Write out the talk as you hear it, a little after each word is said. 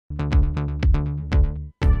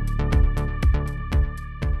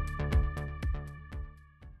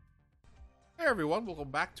everyone, welcome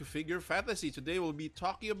back to Figure Fantasy. Today we'll be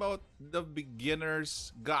talking about the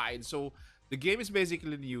beginner's guide. So the game is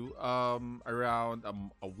basically new, around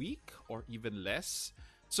a week or even less.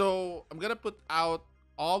 So I'm gonna put out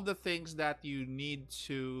all the things that you need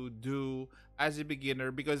to do as a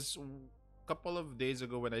beginner because a couple of days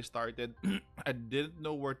ago when I started, I didn't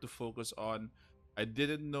know where to focus on. I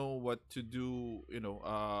didn't know what to do,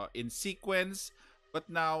 in sequence. But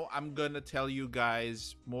now I'm gonna tell you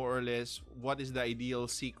guys more or less what is the ideal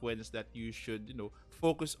sequence that you should,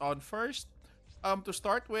 focus on first. To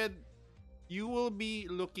start with, you will be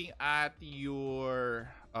looking at your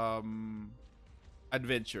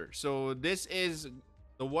adventure. So this is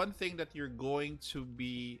the one thing that you're going to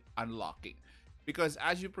be unlocking. Because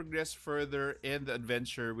as you progress further in the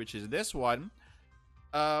adventure, which is this one,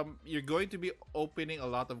 you're going to be opening a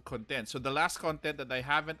lot of content. So the last content that I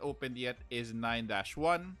haven't opened yet is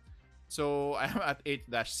 9-1. So I'm at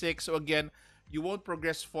 8-6. So again, you won't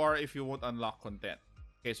progress far if you won't unlock content.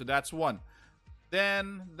 Okay, so that's one.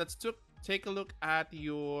 Then let's take a look at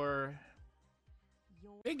your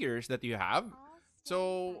figures that you have.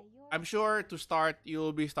 So I'm sure to start,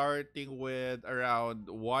 you'll be starting with around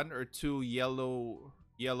one or two yellow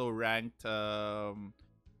ranked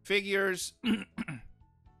figures.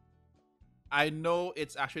 I know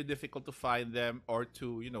it's actually difficult to find them or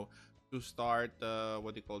to start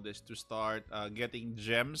what do you call this, to start getting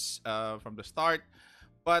gems from the start,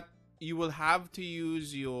 but you will have to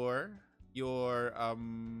use your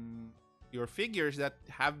figures that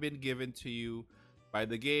have been given to you by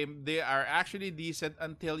the game. They are actually decent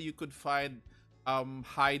until you could find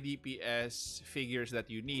high DPS figures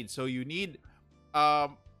that you need. So you need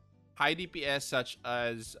um high DPS such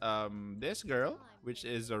as this girl, which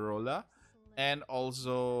is Arola, and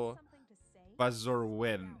also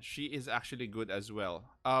Bazorwen. She is actually good as well.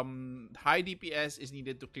 High DPS is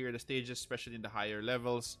needed to clear the stages, especially in the higher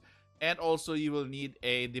levels. And also you will need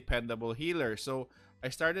a dependable healer. So I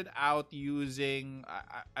started out using,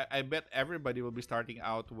 I bet everybody will be starting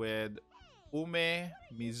out with Ume,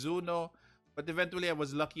 Mizuno, but eventually I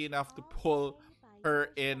was lucky enough to pull her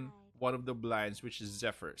in one of the blinds, which is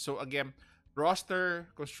Zephyr. So again, roster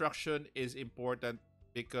construction is important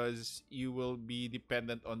because you will be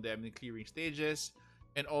dependent on them in clearing stages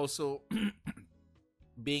and also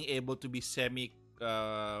being able to be semi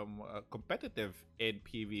competitive in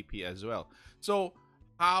PvP as well. So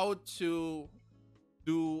how to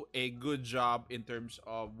do a good job in terms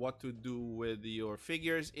of what to do with your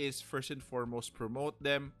figures is first and foremost promote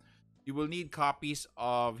them. You will need copies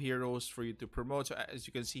of heroes for you to promote. So as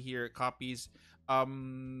you can see here, copies.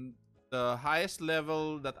 The highest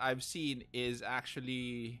level that I've seen is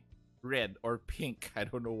actually red or pink. I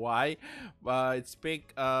don't know why, but it's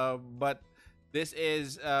pink. But this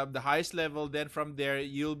is the highest level. Then from there,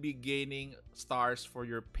 you'll be gaining stars for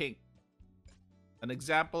your pink. An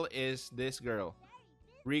example is this girl,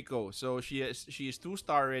 Rico. So she is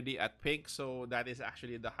 2-star already at pink. So that is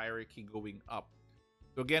actually the hierarchy going up.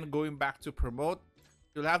 So again, going back to promote,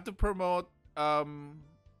 you'll have to promote a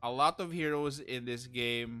lot of heroes in this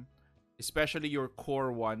game, especially your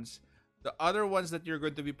core ones. The other ones that you're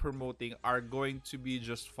going to be promoting are going to be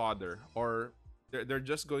just fodder, or they're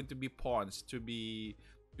just going to be pawns to be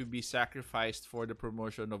sacrificed for the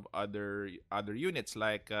promotion of other units.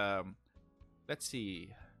 Like let's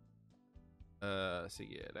see.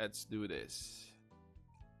 Let's do this.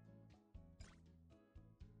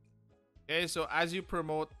 Okay, so as you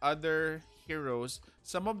promote other heroes,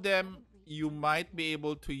 some of them you might be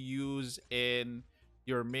able to use in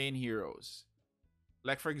your main heroes.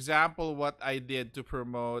 Like for example, what I did to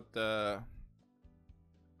promote, as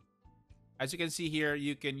you can see here,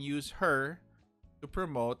 you can use her to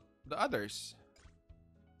promote the others.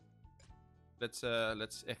 Let's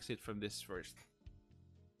exit from this first.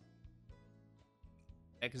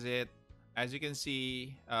 Exit. As you can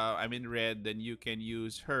see, I'm in red. Then you can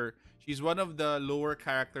use her. She's one of the lower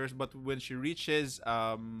characters, but when she reaches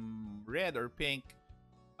red or pink,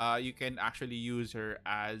 you can actually use her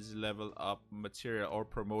as level up material or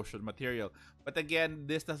promotion material. But again,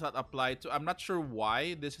 this does not apply to, I'm not sure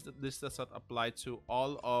why this does not apply to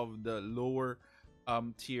all of the lower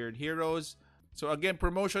tiered heroes. So again,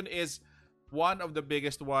 promotion is one of the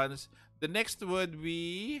biggest ones. The next would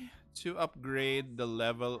be to upgrade the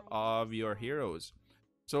level of your heroes.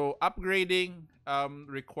 So upgrading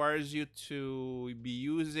requires you to be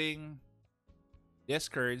using this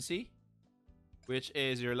currency, which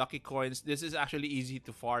is your lucky coins. This is actually easy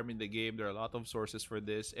to farm in the game. There are a lot of sources for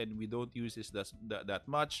this, and we don't use this that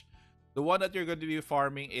much. The one that you're going to be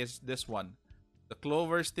farming is this one, the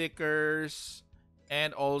clover stickers,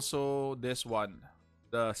 and also this one,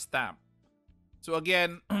 the stamp. So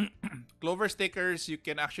again, clover stickers, you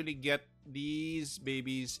can actually get these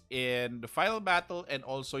babies in the final battle and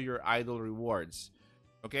also your idol rewards.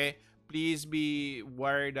 Okay, please be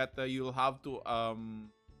worried that you'll have to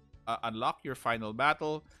unlock your final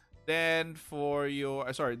battle. Then for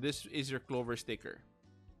your sorry, this is your clover sticker.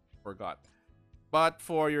 Forgot. But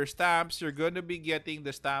for your stamps, you're going to be getting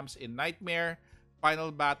the stamps in Nightmare,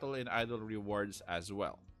 Final Battle, and Idol rewards as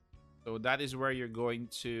well. So that is where you're going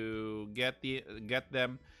to get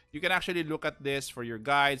them. You can actually look at this for your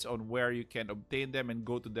guides on where you can obtain them and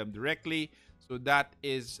go to them directly. So that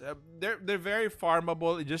is they're very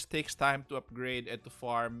farmable. It just takes time to upgrade and to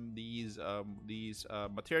farm these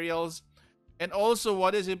materials. And also,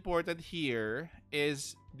 what is important here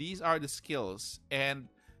is these are the skills, and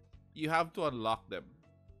you have to unlock them.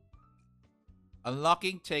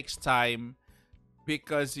 Unlocking takes time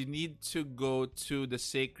because you need to go to the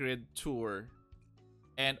sacred tour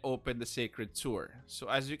and open the sacred tour. So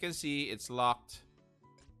as you can see, it's locked.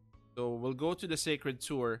 So we'll go to the sacred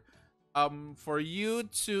tour. For you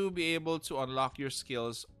to be able to unlock your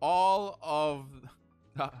skills, all of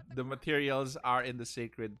the materials are in the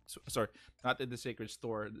sacred sorry, not in the sacred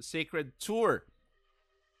store, the sacred tour.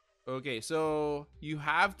 Okay, so you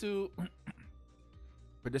have to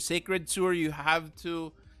for the sacred tour, you have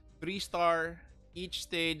to 3-star each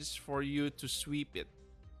stage for you to sweep it.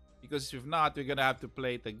 Because if not, you're gonna have to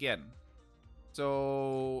play it again.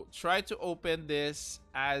 So try to open this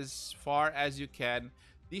as far as you can.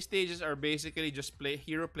 These stages are basically just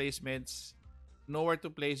hero placements, nowhere to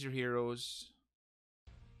place your heroes.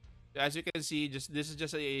 As you can see, just this is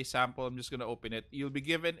just a sample. I'm just gonna open it. You'll be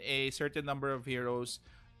given a certain number of heroes,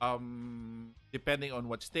 depending on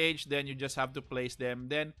what stage. Then you just have to place them.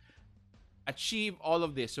 Then achieve all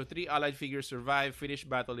of this. So 3 allied figures survive, finish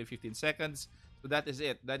battle in 15 seconds. So that is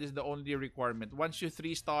it. That is the only requirement. Once you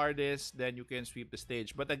 3-star this, then you can sweep the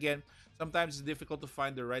stage. But again, sometimes it's difficult to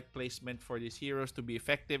find the right placement for these heroes to be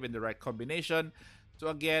effective in the right combination. So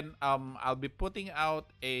again, I'll be putting out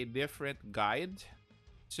a different guide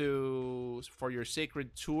for your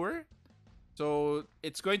sacred tour. So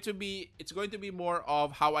it's going to be more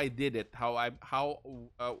of how I did it,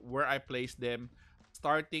 where I placed them,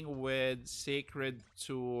 starting with sacred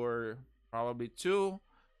tour probably 2.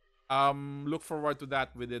 Look forward to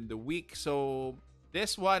that within the week. So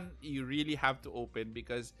this one you really have to open,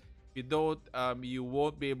 because if you don't, you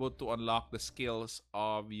won't be able to unlock the skills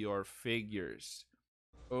of your figures.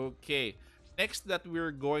 Okay, next that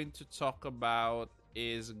we're going to talk about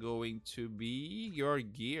is going to be your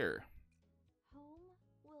gear.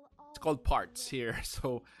 It's called parts here.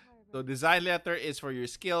 So design letter is for your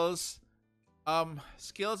skills.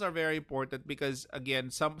 Skills are very important because again,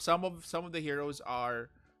 some of the heroes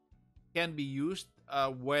can be used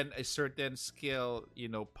when a certain skill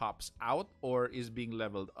pops out or is being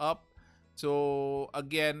leveled up. So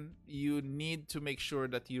again, you need to make sure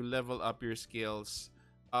that you level up your skills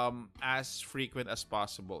as frequent as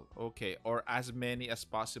possible, okay, or as many as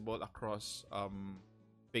possible across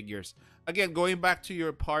figures. Again, going back to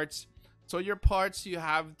your parts, so your parts, you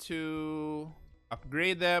have to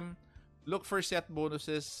upgrade them. Look for set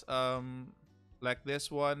bonuses like this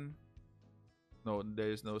one. No, there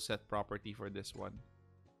is no set property for this one,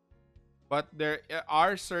 but there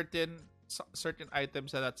are certain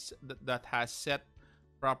items that has set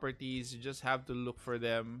properties. You just have to look for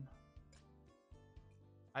them.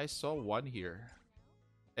 I saw one here.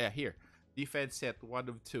 Yeah, here. Defense set, 1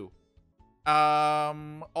 of 2.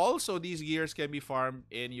 Also, these gears can be farmed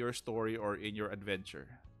in your story or in your adventure.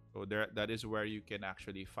 So that is where you can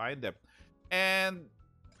actually find them. And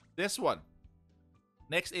this one.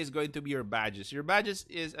 Next is going to be your badges. Your badges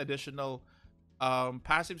is additional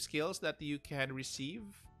passive skills that you can receive,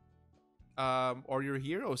 or your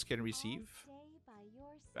heroes can receive.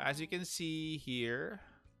 As you can see here,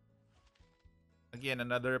 again,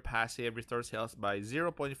 another passive restores health by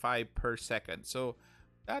 0.5 per second. So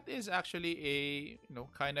that is actually a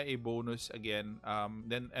kind of a bonus again.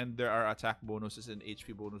 And there are attack bonuses and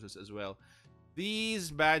HP bonuses as well.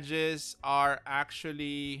 These badges are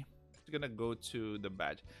actually gonna go to the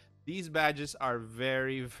badge. These badges are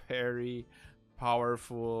very, very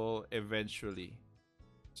powerful eventually.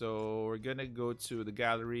 So we're gonna go to the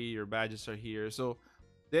gallery. Your badges are here. So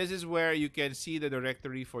this is where you can see the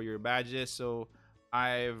directory for your badges. So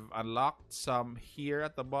I've unlocked some here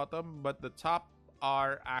at the bottom, but the top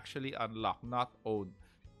are actually unlocked, not owned,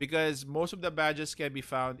 because most of the badges can be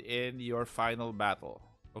found in your final battle.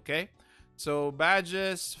 Okay, so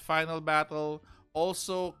badges, final battle.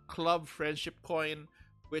 Also, club friendship coin,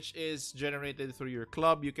 which is generated through your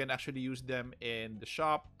club. You can actually use them in the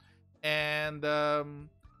shop. And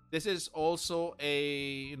this is also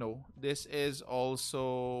this is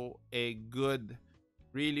also a good,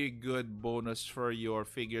 really good bonus for your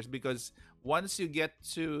figures, because once you get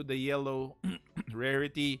to the yellow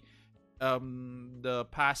rarity, the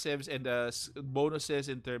passives and the bonuses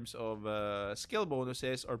in terms of skill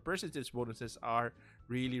bonuses or percentage bonuses are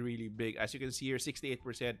really, really big. As you can see here,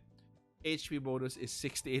 68% HP bonus is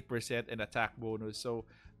 68% and attack bonus. So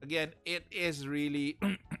again, it is really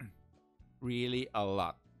really a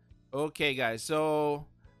lot. Okay, guys. So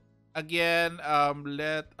again,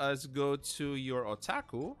 let us go to your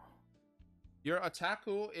otaku. Your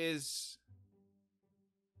otaku is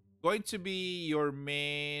going to be your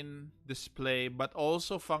main display, but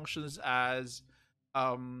also functions as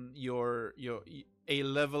your a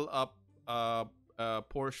level up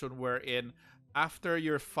portion, wherein after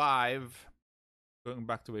your five, going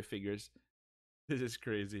back to my figures, this is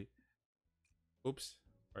crazy. Oops,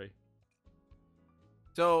 sorry.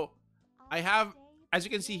 So I have, as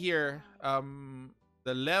you can see here,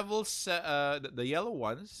 the levels, the yellow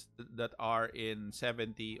ones that are in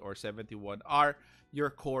 70 or 71 are your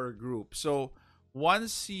core group. So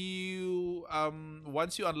once you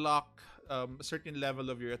unlock a certain level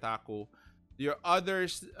of your otaku, your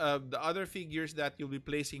others, the other figures that you'll be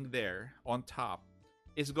placing there on top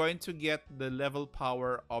is going to get the level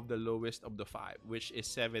power of the lowest of the five, which is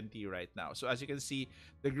 70 right now. So as you can see,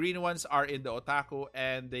 the green ones are in the otaku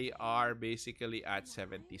and they are basically at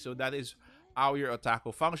 70. So that is how your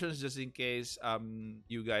otaku functions, just in case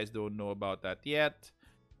you guys don't know about that yet.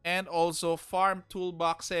 And also farm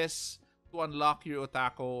toolboxes to unlock your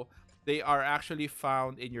otaku. They are actually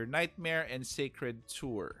found in your nightmare and sacred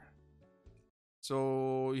tour.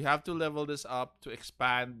 So you have to level this up to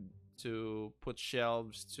expand, to put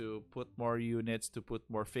shelves, to put more units, to put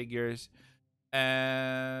more figures.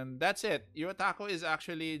 And that's it. Your taco is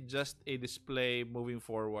actually just a display moving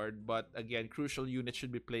forward. But again, crucial units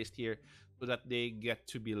should be placed here so that they get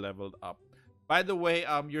to be leveled up. By the way,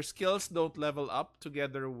 your skills don't level up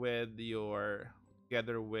together with your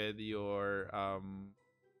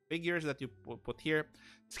figures that you put here.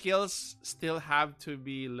 Skills still have to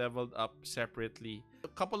be leveled up separately. A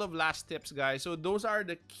couple of last tips, guys. So those are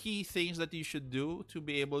the key things that you should do to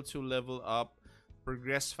be able to level up,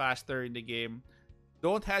 progress faster in the game.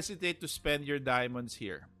 Don't hesitate to spend your diamonds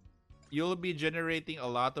here. You'll be generating a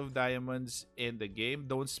lot of diamonds in the game.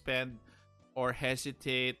 Don't spend or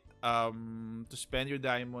hesitate to spend your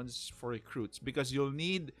diamonds for recruits, because you'll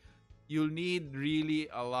need really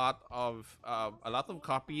a lot of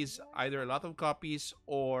copies, either a lot of copies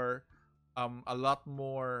or a lot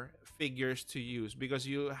more figures to use, because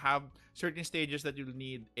you have certain stages that you'll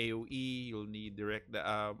need AoE, you'll need direct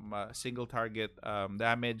single target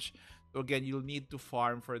damage. So again, you'll need to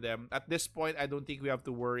farm for them. At this point, I don't think we have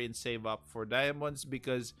to worry and save up for diamonds,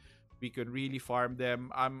 because we can really farm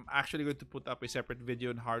them. I'm actually going to put up a separate video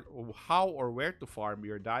on how or where to farm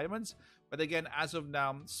your diamonds. But again, as of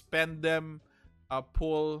now, spend them,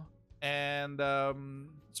 pull, and so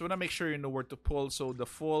want to make sure you know where to pull. So the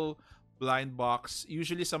full blind box.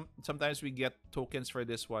 Usually, sometimes we get tokens for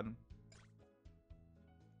this one.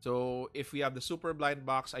 So if we have the super blind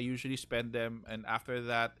box, I usually spend them, and after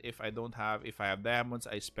that, if I have diamonds,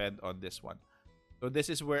 I spend on this one. So this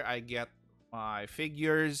is where I get my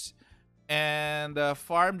figures. And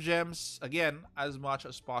farm gems, again, as much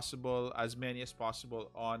as possible, as many as possible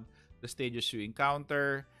on the stages you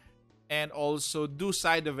encounter. And also do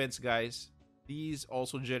side events, guys. These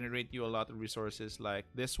also generate you a lot of resources, like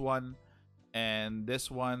this one and this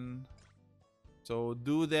one. So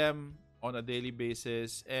do them on a daily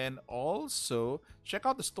basis. And also check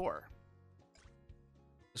out the store.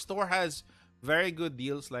 The store has very good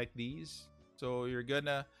deals like these. So you're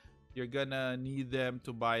gonna need them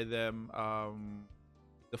to buy them.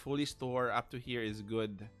 The fully store up to here is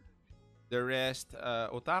good. The rest,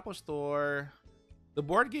 otaku store, the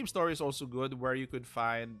board game store is also good, where you could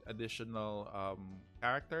find additional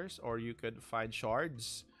characters, or you could find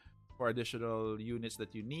shards for additional units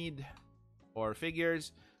that you need, or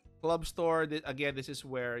figures. Club store, again, this is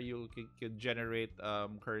where you can generate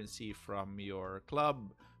currency from your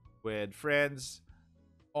club with friends.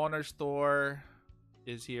 Honor store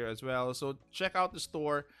is here as well. So check out the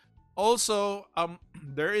store. Also,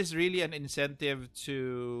 there is really an incentive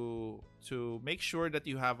to make sure that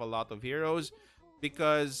you have a lot of heroes,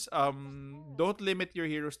 because don't limit your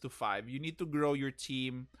heroes to 5. You need to grow your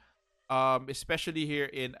team, especially here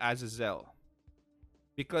in Azazel,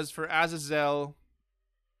 because for Azazel,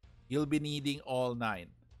 you'll be needing all 9.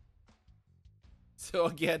 So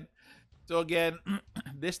again,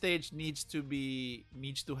 this stage needs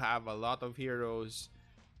to have a lot of heroes,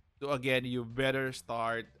 So again, you better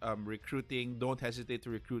start recruiting. Don't hesitate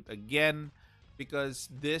to recruit again, because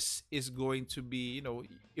this is going to be,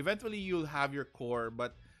 eventually you'll have your core,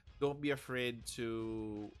 but don't be afraid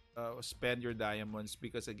to spend your diamonds,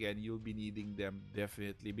 because again, you'll be needing them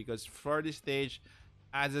definitely. Because for this stage,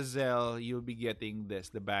 as a Zell, you'll be getting this,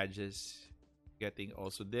 the badges, getting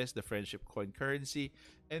also this, the friendship coin currency,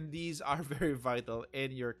 and these are very vital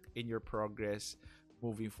in your progress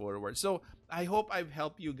moving forward. So I hope I've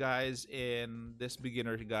helped you guys in this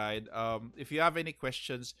beginner guide. If you have any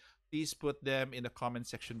questions, please put them in the comment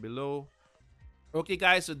section below. Okay,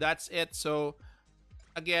 guys, so that's it. So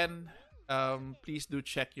again, please do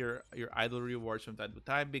check your idle rewards from time to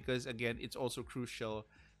time, because again, it's also crucial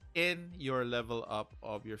in your level up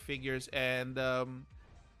of your figures. And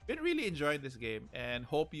been really enjoying this game and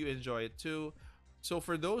hope you enjoy it too. So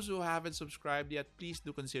for those who haven't subscribed yet, please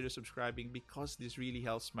do consider subscribing, because this really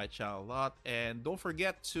helps my channel a lot. And don't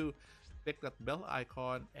forget to click that bell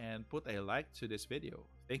icon and put a like to this video.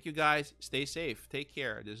 Thank you guys. Stay safe. Take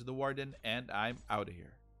care. This is the Warden, and I'm out of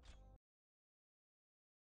here.